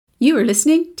You are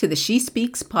listening to the She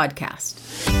Speaks podcast.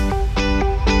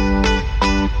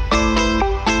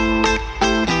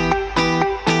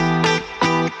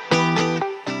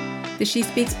 The She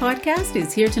Speaks podcast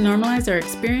is here to normalize our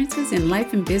experiences in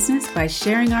life and business by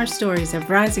sharing our stories of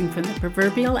rising from the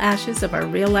proverbial ashes of our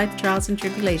real-life trials and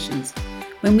tribulations.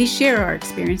 When we share our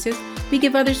experiences, we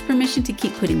give others permission to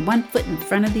keep putting one foot in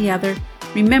front of the other,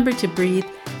 remember to breathe,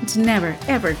 and to never,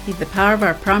 ever leave the power of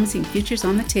our promising futures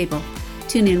on the table.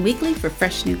 Tune in weekly for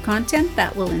fresh new content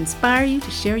that will inspire you to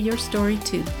share your story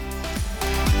too.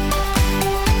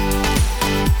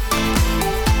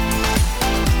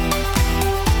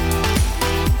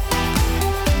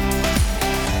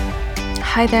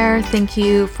 Hi there, thank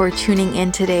you for tuning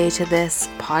in today to this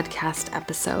podcast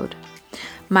episode.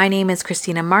 My name is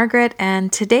Christina Margaret,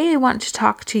 and today I want to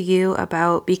talk to you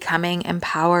about becoming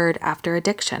empowered after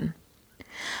addiction.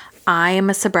 I am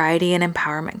a sobriety and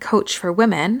empowerment coach for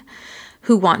women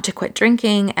who want to quit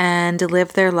drinking and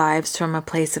live their lives from a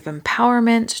place of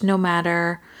empowerment, no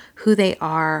matter who they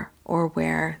are or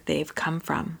where they've come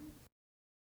from.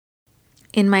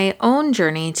 In my own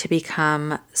journey to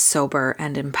become sober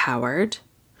and empowered,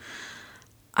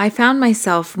 I found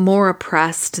myself more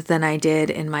oppressed than I did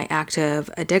in my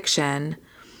active addiction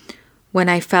when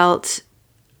I felt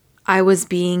I was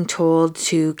being told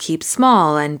to keep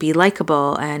small and be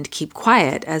likable and keep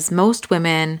quiet, as most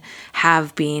women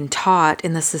have been taught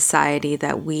in the society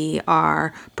that we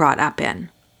are brought up in.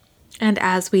 And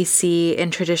as we see in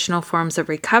traditional forms of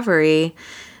recovery,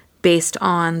 based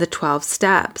on the 12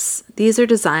 steps, these are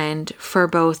designed for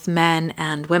both men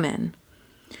and women.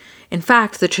 In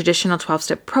fact, the traditional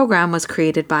 12-step program was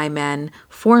created by men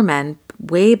for men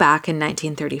way back in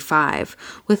 1935,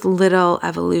 with little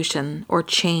evolution or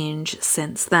change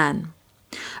since then.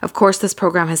 Of course, this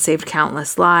program has saved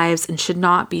countless lives and should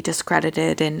not be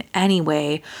discredited in any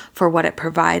way for what it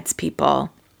provides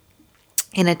people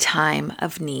in a time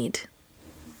of need.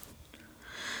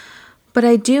 But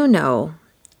I do know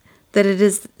that it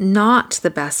is not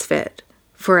the best fit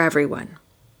for everyone.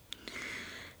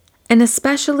 And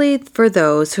especially for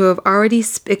those who have already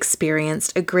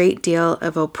experienced a great deal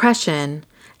of oppression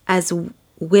as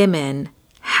women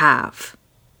have.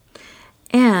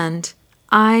 And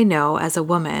I know as a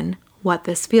woman what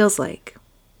this feels like.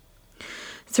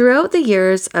 Throughout the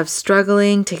years of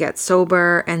struggling to get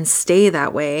sober and stay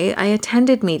that way, I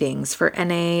attended meetings for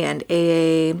NA and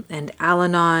AA and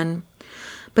Al-Anon.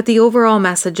 But the overall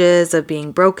messages of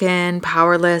being broken,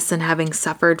 powerless, and having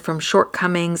suffered from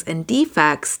shortcomings and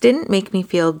defects didn't make me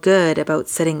feel good about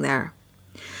sitting there.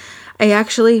 I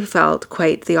actually felt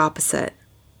quite the opposite.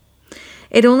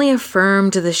 It only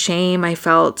affirmed the shame I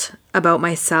felt about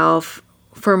myself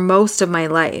for most of my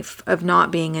life, of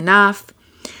not being enough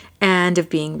and of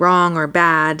being wrong or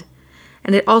bad.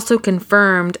 And it also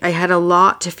confirmed I had a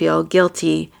lot to feel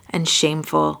guilty and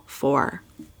shameful for.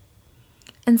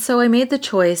 And so I made the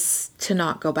choice to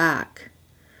not go back.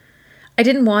 I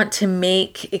didn't want to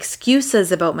make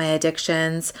excuses about my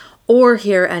addictions or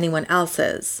hear anyone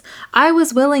else's. I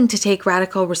was willing to take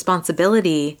radical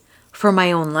responsibility for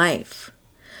my own life.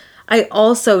 I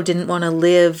also didn't want to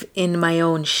live in my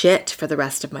own shit for the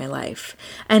rest of my life.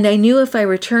 And I knew if I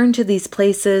returned to these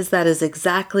places, that is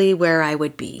exactly where I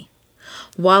would be,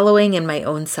 wallowing in my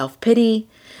own self-pity.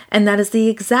 And that is the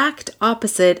exact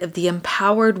opposite of the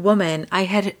empowered woman I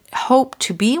had hoped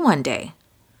to be one day.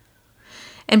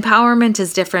 Empowerment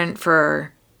is different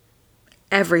for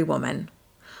every woman.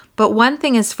 But one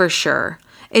thing is for sure,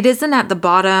 it isn't at the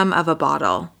bottom of a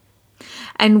bottle.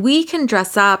 And we can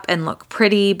dress up and look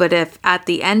pretty, but if at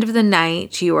the end of the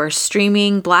night you are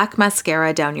streaming black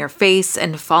mascara down your face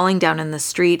and falling down in the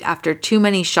street after too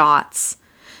many shots,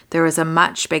 there is a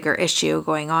much bigger issue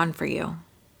going on for you.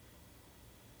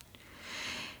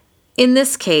 In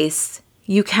this case,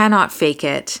 you cannot fake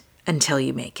it until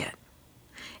you make it.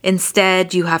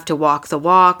 Instead, you have to walk the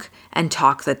walk and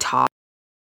talk the talk.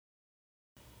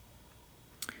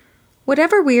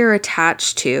 Whatever we are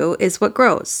attached to is what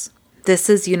grows. This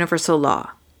is universal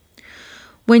law.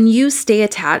 When you stay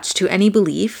attached to any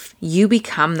belief, you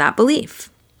become that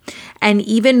belief. And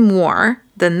even more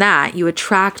than that, you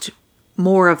attract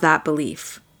more of that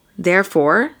belief.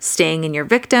 Therefore, staying in your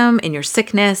victim, in your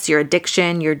sickness, your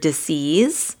addiction, your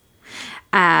disease,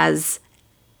 as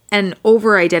an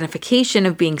over-identification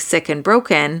of being sick and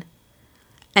broken,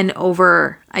 an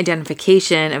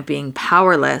over-identification of being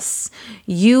powerless,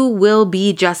 you will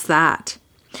be just that.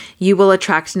 You will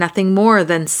attract nothing more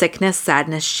than sickness,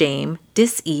 sadness, shame,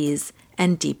 dis-ease,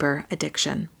 and deeper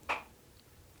addiction.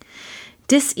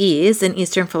 Dis-ease in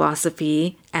Eastern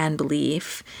philosophy and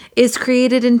belief is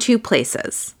created in two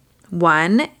places.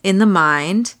 One in the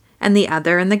mind and the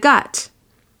other in the gut.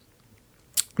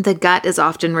 The gut is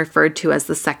often referred to as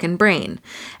the second brain,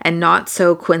 and not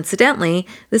so coincidentally,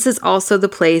 this is also the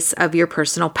place of your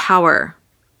personal power,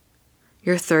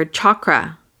 your third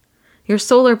chakra, your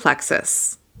solar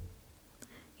plexus.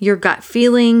 Your gut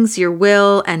feelings, your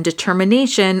will, and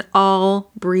determination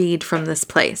all breed from this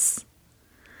place.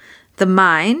 The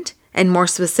mind, and more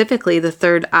specifically the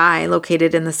third eye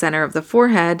located in the center of the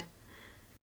forehead,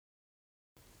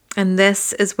 and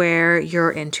this is where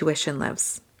your intuition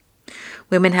lives.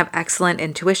 Women have excellent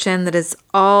intuition that is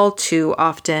all too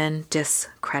often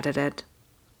discredited.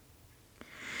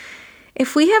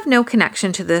 If we have no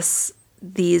connection to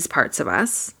these parts of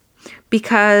us,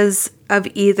 because of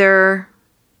either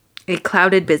a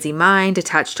clouded, busy mind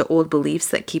attached to old beliefs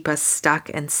that keep us stuck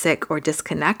and sick or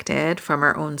disconnected from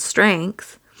our own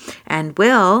strength and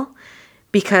will,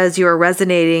 because you are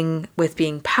resonating with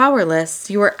being powerless,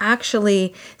 you are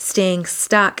actually staying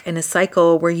stuck in a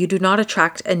cycle where you do not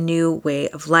attract a new way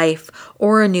of life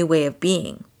or a new way of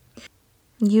being.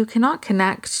 You cannot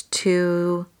connect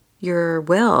to your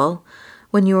will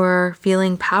when you're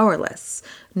feeling powerless,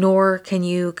 nor can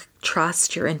you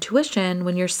trust your intuition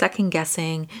when you're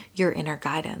second-guessing your inner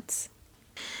guidance.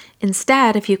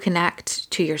 Instead, if you connect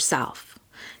to yourself,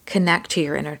 connect to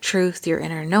your inner truth, your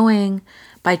inner knowing,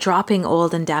 by dropping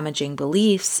old and damaging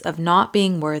beliefs of not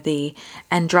being worthy,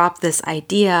 and drop this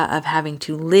idea of having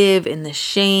to live in the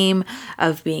shame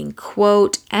of being,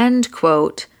 quote, end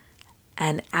quote,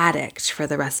 an addict for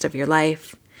the rest of your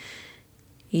life,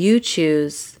 you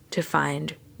choose to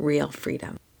find real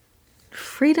freedom.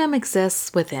 Freedom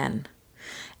exists within.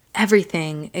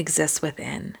 Everything exists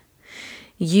within.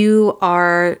 You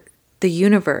are the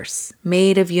universe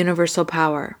made of universal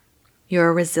power. You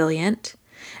are resilient,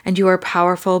 and you are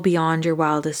powerful beyond your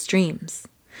wildest dreams.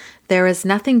 There is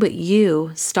nothing but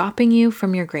you stopping you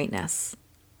from your greatness.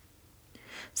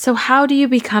 So how do you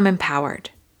become empowered?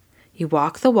 You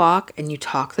walk the walk and you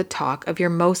talk the talk of your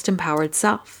most empowered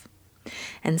self.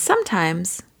 And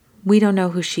sometimes we don't know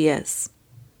who she is.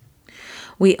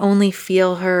 We only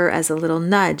feel her as a little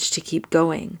nudge to keep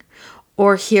going,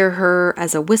 or hear her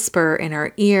as a whisper in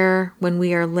our ear when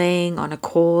we are laying on a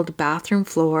cold bathroom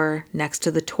floor next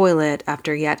to the toilet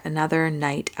after yet another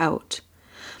night out.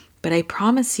 But I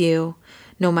promise you,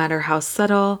 no matter how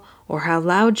subtle or how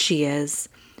loud she is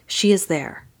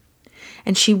there.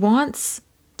 And she wants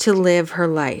to live her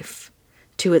life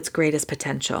to its greatest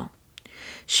potential.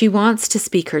 She wants to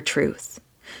speak her truth.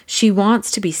 She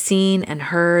wants to be seen and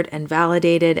heard and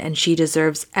validated, and she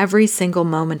deserves every single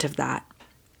moment of that.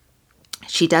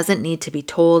 She doesn't need to be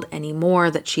told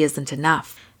anymore that she isn't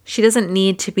enough. She doesn't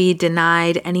need to be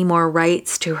denied any more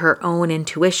rights to her own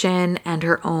intuition and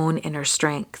her own inner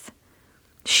strength.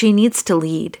 She needs to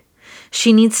lead.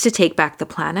 She needs to take back the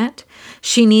planet.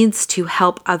 She needs to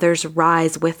help others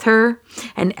rise with her.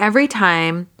 And every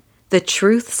time the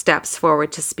truth steps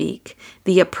forward to speak,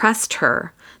 the oppressed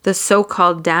her, the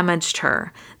so-called damaged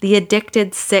her, the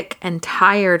addicted, sick, and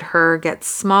tired her gets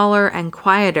smaller and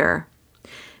quieter,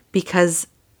 because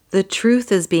the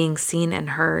truth is being seen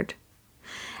and heard.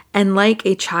 And like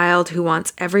a child who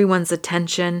wants everyone's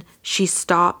attention, she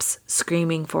stops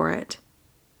screaming for it.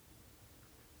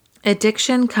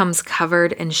 Addiction comes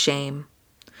covered in shame,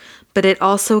 but it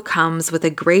also comes with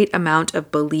a great amount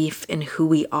of belief in who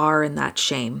we are in that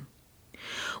shame.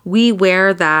 We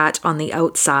wear that on the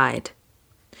outside.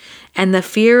 And the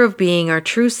fear of being our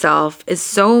true self is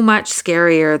so much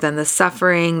scarier than the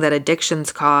suffering that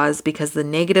addictions cause, because the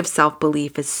negative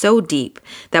self-belief is so deep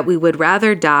that we would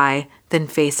rather die than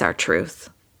face our truth.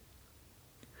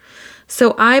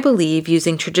 So I believe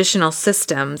using traditional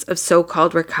systems of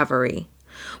so-called recovery,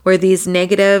 where these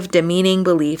negative, demeaning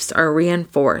beliefs are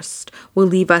reinforced, will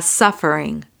leave us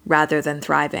suffering rather than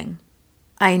thriving.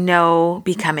 I know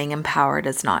becoming empowered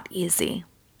is not easy.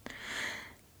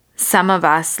 Some of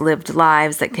us lived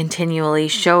lives that continually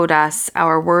showed us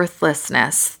our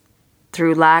worthlessness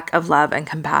through lack of love and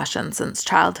compassion since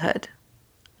childhood.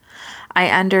 I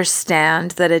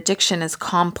understand that addiction is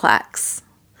complex,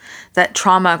 that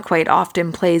trauma quite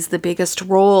often plays the biggest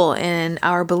role in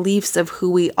our beliefs of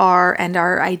who we are and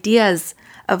our ideas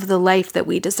of the life that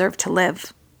we deserve to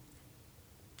live.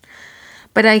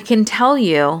 But I can tell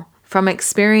you from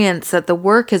experience that the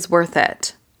work is worth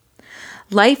it.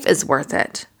 Life is worth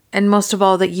it. And most of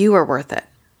all, that you are worth it.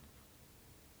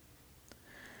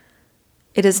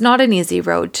 It is not an easy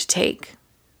road to take,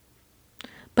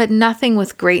 but nothing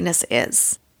with greatness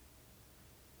is.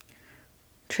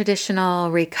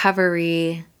 Traditional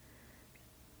recovery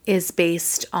is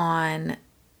based on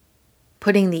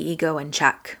putting the ego in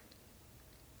check.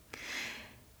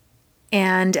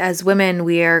 And as women,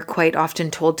 we are quite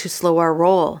often told to slow our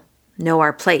roll, know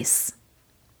our place,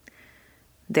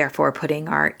 therefore putting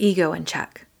our ego in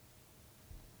check.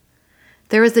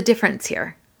 There is a difference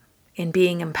here in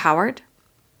being empowered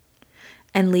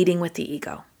and leading with the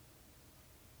ego.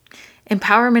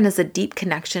 Empowerment is a deep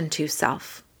connection to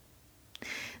self.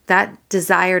 That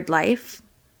desired life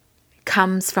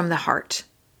comes from the heart.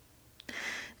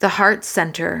 The heart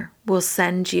center will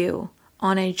send you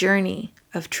on a journey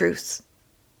of truth,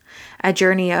 a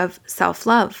journey of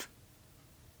self-love.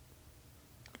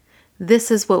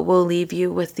 This is what will leave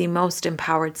you with the most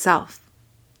empowered self.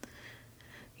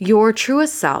 Your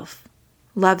truest self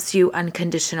loves you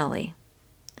unconditionally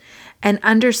and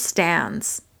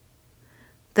understands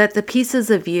that the pieces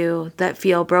of you that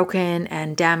feel broken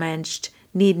and damaged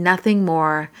need nothing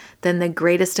more than the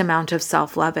greatest amount of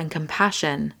self-love and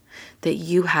compassion that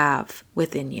you have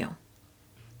within you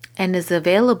and is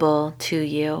available to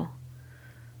you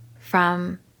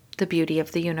from the beauty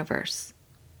of the universe.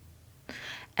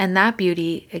 And that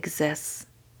beauty exists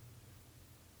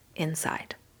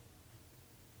inside.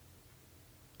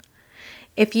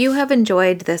 If you have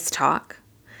enjoyed this talk,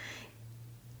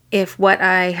 if what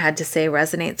I had to say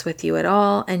resonates with you at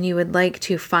all, and you would like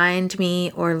to find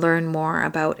me or learn more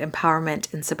about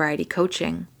empowerment and sobriety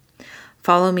coaching,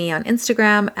 follow me on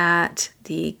Instagram at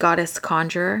The Goddess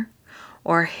Conjurer,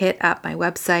 or hit up my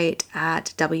website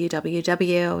at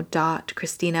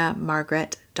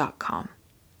www.christinamargaret.com.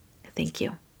 Thank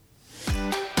you.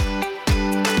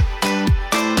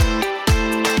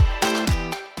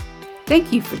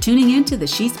 Thank you for tuning in to the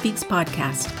She Speaks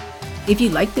podcast. If you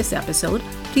like this episode,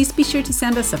 please be sure to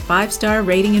send us a 5-star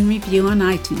rating and review on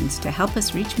iTunes to help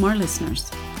us reach more listeners.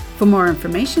 For more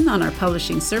information on our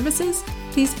publishing services,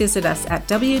 please visit us at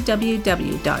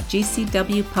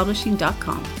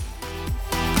www.gcwpublishing.com.